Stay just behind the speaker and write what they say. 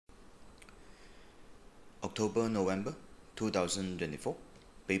October-November 2024,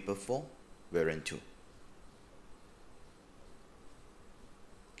 Paper 4, Variant 2.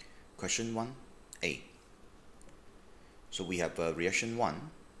 Question 1a. So we have reaction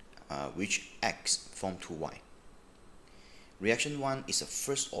 1, which X formed to Y. Reaction 1 is a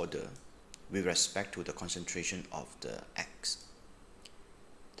first order with respect to the concentration of the X.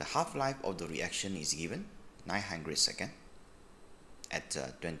 The half-life of the reaction is given 900 seconds at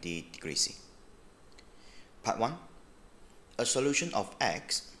 20 degrees C. Part 1. A solution of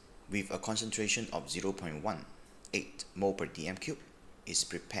X with a concentration of 0.18 mole per dm cube is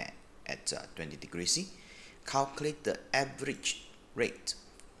prepared at 20 degrees C. Calculate the average rate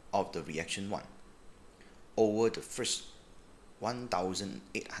of the reaction 1 over the first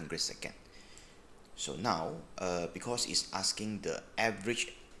 1800 seconds. So now, because it's asking the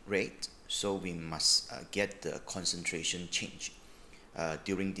average rate, so we must get the concentration change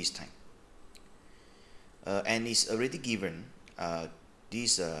during this time. And it's already given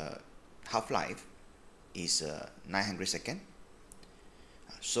this half-life is 900 seconds.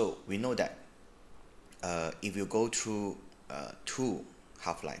 So we know that if you go through 2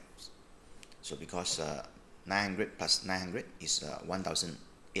 half-lives, so because 900 plus 900 is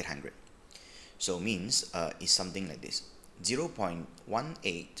 1800, so means it's something like this: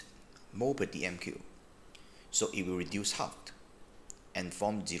 0.18 mole per dm cube. So it will reduce half and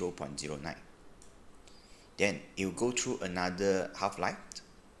form 0.09. Then it will go through another half-life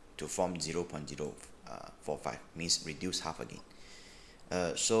to form 0.045, means reduce half again.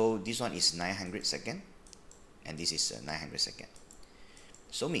 So this one is 900 seconds and this is 900 seconds.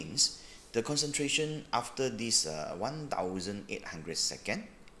 So means the concentration after this 1800 seconds,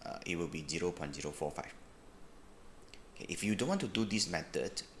 it will be 0.045. Okay, if you don't want to do this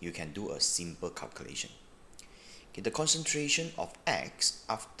method, you can do a simple calculation. Okay, the concentration of X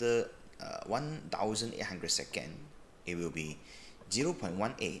after 1800 seconds, it will be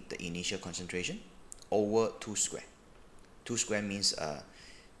 0.18, the initial concentration, over 2 square. 2 square means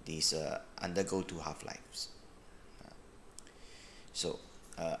these undergo 2 half-lives. So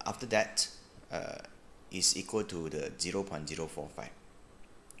after that is equal to the 0.045.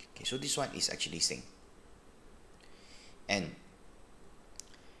 Okay, so this one is actually same. And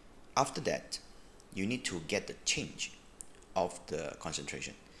after that, you need to get the change of the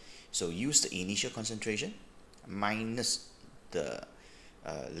concentration. So use the initial concentration minus the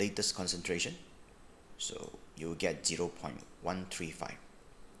latest concentration. So you get 0.135.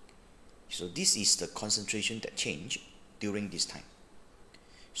 So this is the concentration that changed during this time.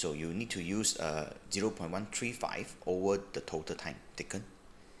 So you need to use 0.135 over the total time taken.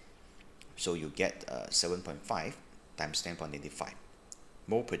 So you get 7.5 times 10.85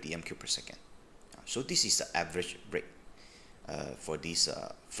 mole per dm cube per second. So this is the average rate for this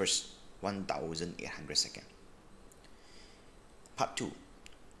first 1800 seconds. Part 2.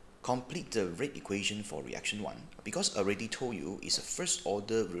 Complete the rate equation for reaction 1. Because I already told you it's a first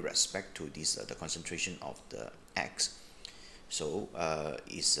order with respect to this the concentration of the X. So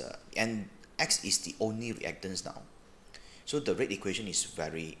and X is the only reactants now. So the rate equation is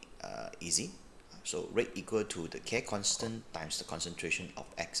very easy. So rate equal to the K constant times the concentration of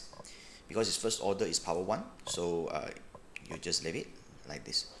X. Because its first order is power 1, so you just leave it like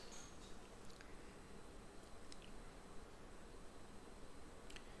this.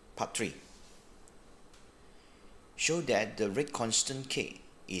 Part 3. Show that the rate constant K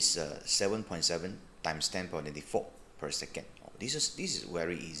is 7.7 times 10.84 per second. Oh, this is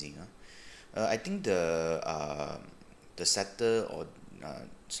very easy. Huh? I think the setter or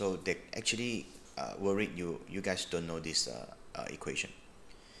so they actually worried you guys don't know this equation.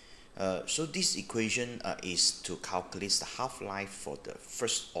 So this equation is to calculate the half-life for the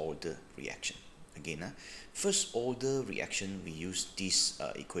first order reaction. Again, first order reaction, we use this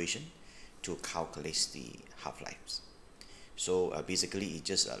equation to calculate the half-lives. So basically it's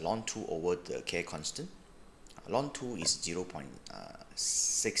just ln 2 over the K constant. Ln 2 is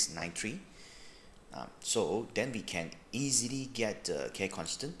 0.693. So then we can easily get the K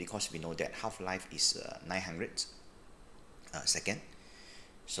constant because we know that half-life is 900 seconds.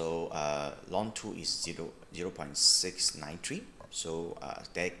 So ln 2 is 0.693. So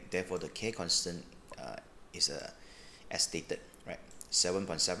therefore the K constant is as stated, right?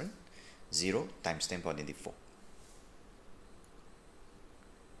 7.70 times 10.84.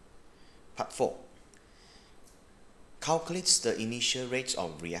 Part 4. Calculates the initial rates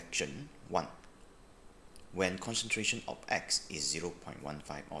of reaction 1 when concentration of X is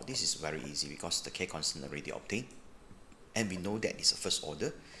 0.15. Oh, this is very easy because the K constant already obtained. And we know that it's a first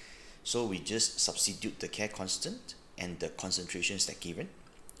order. So we just substitute the K constant and the concentrations that given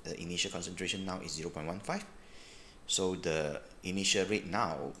the initial concentration now is 0.15. So the initial rate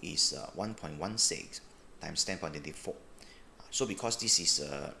now is 1.16 times 10^-4. So because this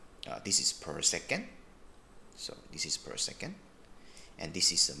is per second, so this is per second, and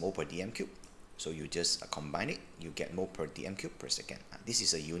this is mole per dm cube. So you just combine it, you get mole per dm cube per second. This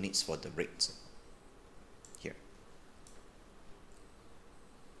is a units for the rates here.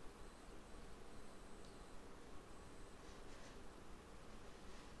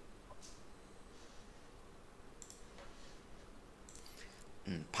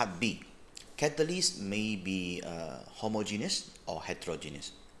 Part B. Catalyst may be homogeneous or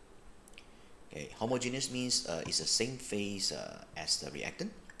heterogeneous. Okay, homogeneous means it's the same phase as the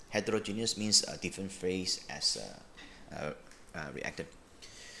reactant. Heterogeneous means a different phase as reactant.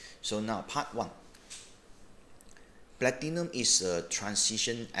 So now part 1. Platinum is a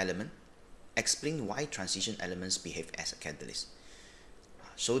transition element. Explain why transition elements behave as a catalyst.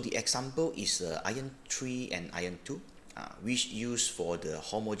 So the example is iron 3 and iron 2, which used for the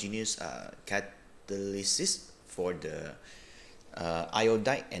homogeneous catalysis for the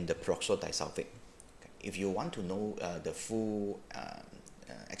iodide and the peroxide disulfate. Okay. If you want to know the full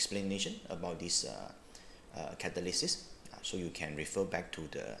explanation about this catalysis, so you can refer back to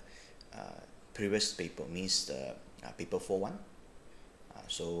the previous paper, means the paper 4.1.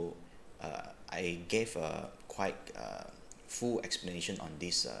 So I gave a quite full explanation on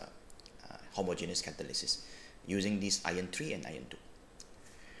this homogeneous catalysis using this iron 3 and iron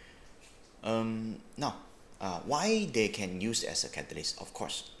 2. Now, why they can use as a catalyst? Of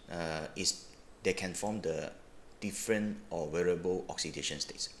course, is they can form the different or variable oxidation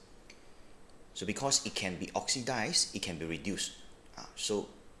states. So because it can be oxidized, it can be reduced. So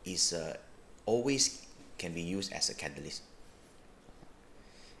it's always can be used as a catalyst.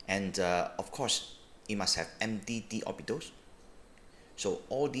 And of course, it must have empty d orbitals. So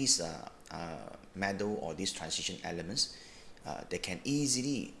all these metal or these transition elements, they can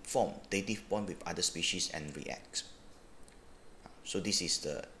easily form dative bond with other species and react. So this is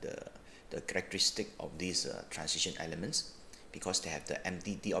the characteristic of these transition elements. Because they have the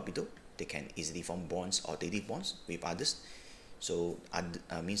empty d orbital, they can easily form bonds or dative bonds with others. So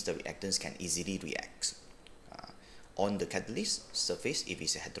means the reactants can easily react on the catalyst surface if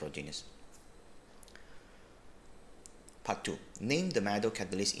it's heterogeneous. Part 2. Name the metal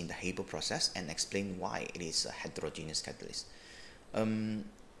catalyst in the Haber process and explain why it is a heterogeneous catalyst.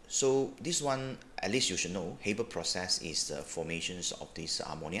 So this one, at least you should know, Haber process is the formations of this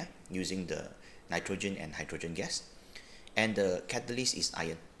ammonia using the nitrogen and hydrogen gas, and the catalyst is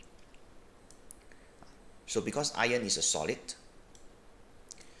iron. So because iron is a solid,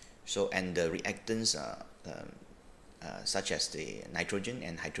 so and the reactants such as the nitrogen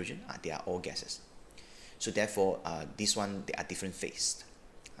and hydrogen, they are all gases. So therefore, this one, they are different phased.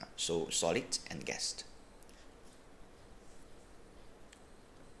 So solid and gas.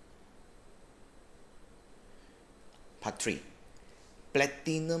 Part 3.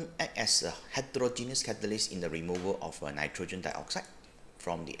 Platinum acts as a heterogeneous catalyst in the removal of nitrogen dioxide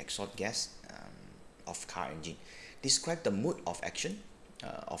from the exhaust gas of car engine. Describe the mode of action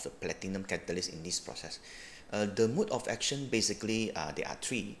of the platinum catalyst in this process. The mode of action, basically, there are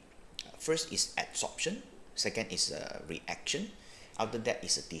 3. First is adsorption. Second is reaction. After that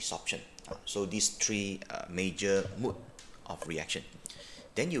is a desorption. So these 3 major mode of reaction.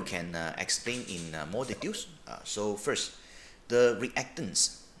 Then you can explain in more details. So first, the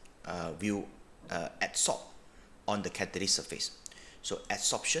reactants will adsorb on the catalyst surface. So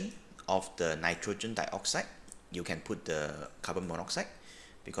adsorption of the nitrogen dioxide, you can put the carbon monoxide,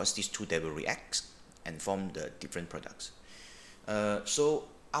 because these 2, they will react and form the different products. So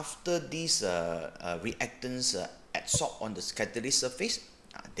after these reactants adsorb on the catalyst surface,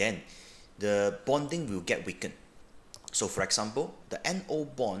 then the bonding will get weakened. So for example, the NO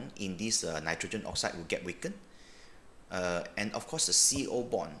bond in this nitrogen oxide will get weakened, and of course the CO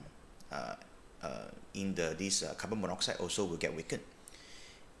bond in this carbon monoxide also will get weakened.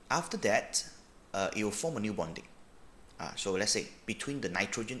 After that, it will form a new bonding. So let's say between the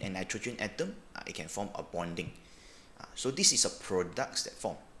nitrogen and nitrogen atom, it can form a bonding. So this is a product that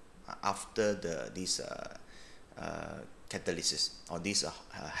form after this catalysis, or this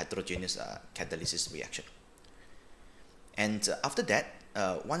heterogeneous catalysis reaction. And after that,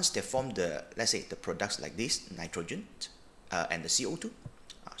 once they form the, let's say, the products like this, nitrogen and the CO2,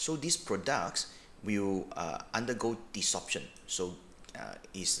 so these products will undergo desorption. So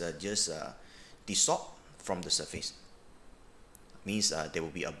it's just dissolved from the surface. Means there will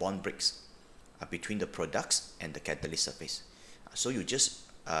be a bond breaks between the products and the catalyst surface. So you just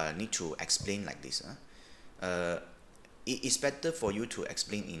need to explain like this. it is better for you to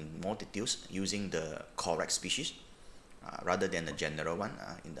explain in more details using the correct species rather than the general one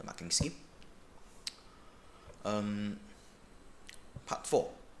in the marking scheme. Part 4.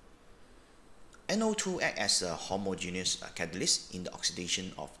 NO2 acts as a homogeneous catalyst in the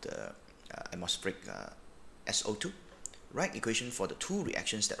oxidation of the atmospheric SO2. Write equation for the two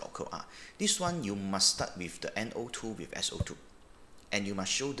reactions that occur. This one you must start with the NO2 with SO2, and you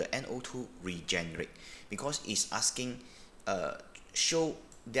must show the NO2 regenerate, because it's asking show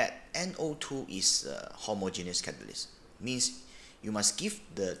that NO2 is a homogeneous catalyst. Means you must give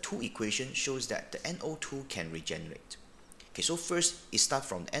the two equations shows that the NO2 can regenerate. Okay, so first it starts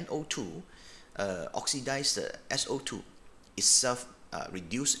from NO2 oxidize the SO2 itself,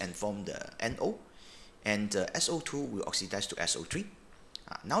 reduce and form the NO, and SO2 will oxidize to SO3.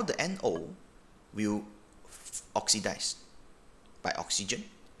 Now the NO will oxidize by oxygen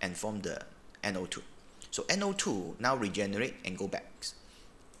and form the NO2. So NO2 now regenerate and go back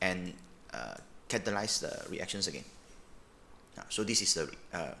and catalyze the reactions again. So this is the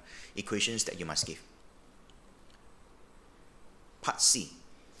equations that you must give. Part C.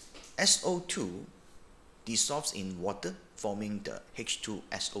 SO2 dissolves in water, forming the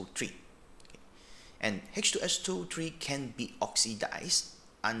H2SO3. Okay. And H2SO3 can be oxidized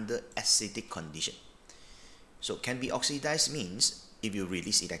under acidic condition. So can be oxidized means if you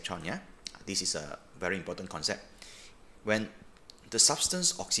release electron, yeah? This is a very important concept. When the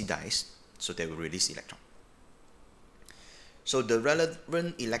substance oxidizes, so they will release electron. So the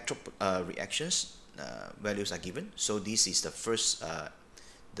relevant electro reactions values are given. So this is the first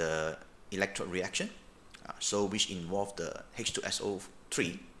the electrode reaction, so which involve the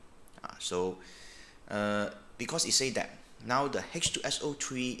H2SO3. Because it say that now the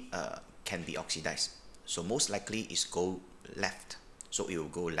H2SO3 can be oxidized, so most likely is go left. So it will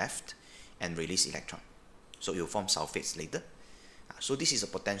go left and release electron. So it will form sulfates later. So this is a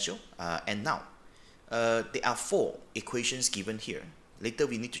potential. And now there are 4 equations given here. Later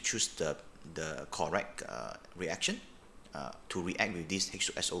we need to choose the correct reaction to react with this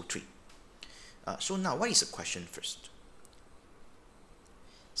H2SO3. So now what is the question first?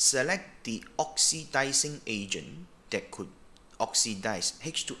 Select the oxidizing agent that could oxidize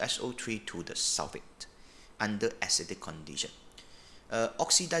H2SO3 to the sulfate under acidic condition.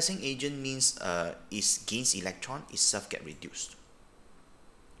 Oxidizing agent means it gains electron, itself get reduced.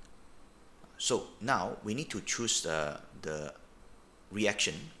 So now we need to choose the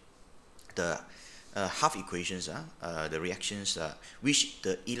reaction, the half equations, the reactions which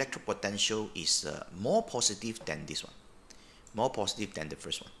the electron potential is more positive than this one, more positive than the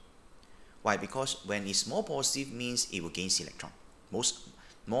first one. Why? Because when it's more positive means it will gain electron.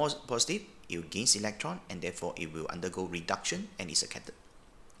 More positive, it will gain electron, and therefore it will undergo reduction and is a cation.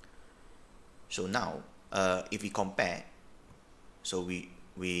 So now if we compare, so we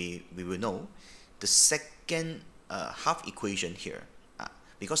will know the second half equation here,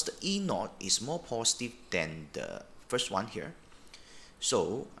 because the E naught is more positive than the first one here.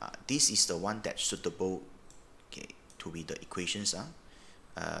 So this is the one that's suitable, okay, to be the equations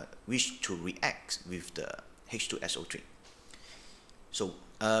which to react with the H2SO3. So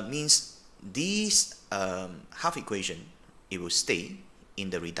means this half equation, it will stay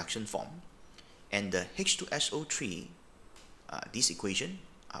in the reduction form, and the H2SO3 this equation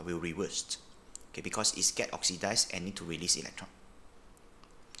will reverse, okay, because it's get oxidized and need to release electron.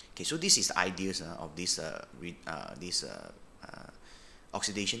 Okay, so this is the ideas of this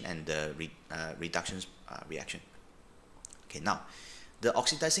oxidation and the reductions reaction. Okay, now the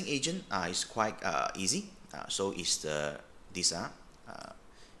oxidizing agent is quite easy. So it's this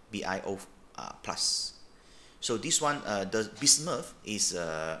BiO plus. So this one, the bismuth is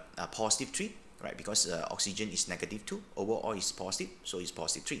a positive 3, right? Because oxygen is negative 2, overall is positive, so it's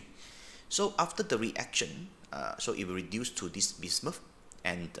positive 3. So after the reaction, so it will reduce to this bismuth,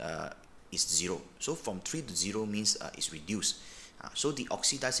 and it's 0. So from 3 to 0 means it's reduced. So the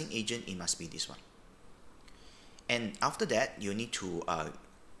oxidizing agent, it must be this one. And after that, you need to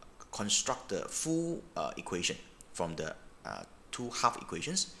construct the full equation from the two half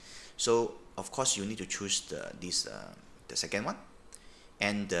equations. So of course you need to choose the second one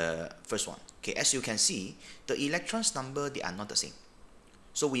and the first one. Okay, as you can see, the electrons number, they are not the same.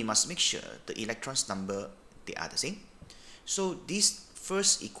 So we must make sure the electrons number, they are the same. So this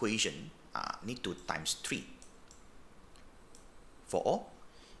first equation need to times 3 for all,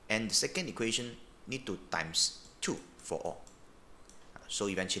 and the second equation need to times 2 for all. So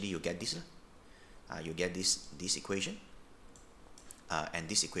eventually you get this. You get this equation and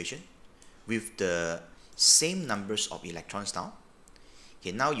this equation with the same numbers of electrons now.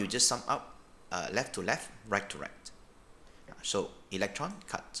 Okay, now you just sum up left to left, right to right. So electron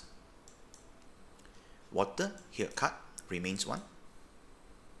cut. Water here cut, remains 1.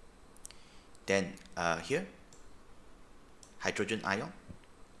 Then here hydrogen ion.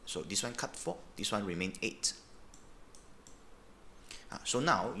 So this one cut 4, this one remain 8. So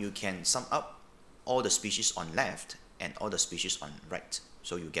now you can sum up all the species on left and all the species on right.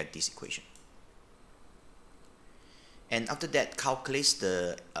 So you get this equation. And after that, calculate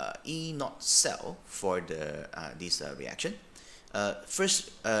the E naught cell for the this reaction.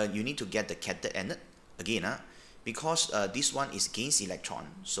 First, you need to get the cathode anode. Again, because this one is gains electron,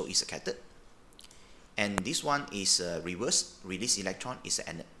 so it's a cathode. And this one is reverse, release electron, is an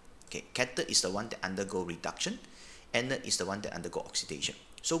anode. Okay, cathode is the one that undergo reduction. Anode is the one that undergo oxidation.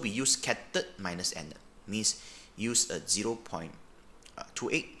 So we use cathode minus anode. Means use a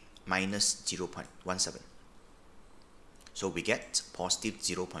 0.28 minus 0.17. So we get positive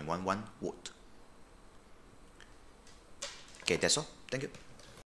 0.11 volt. Okay, that's all. Thank you.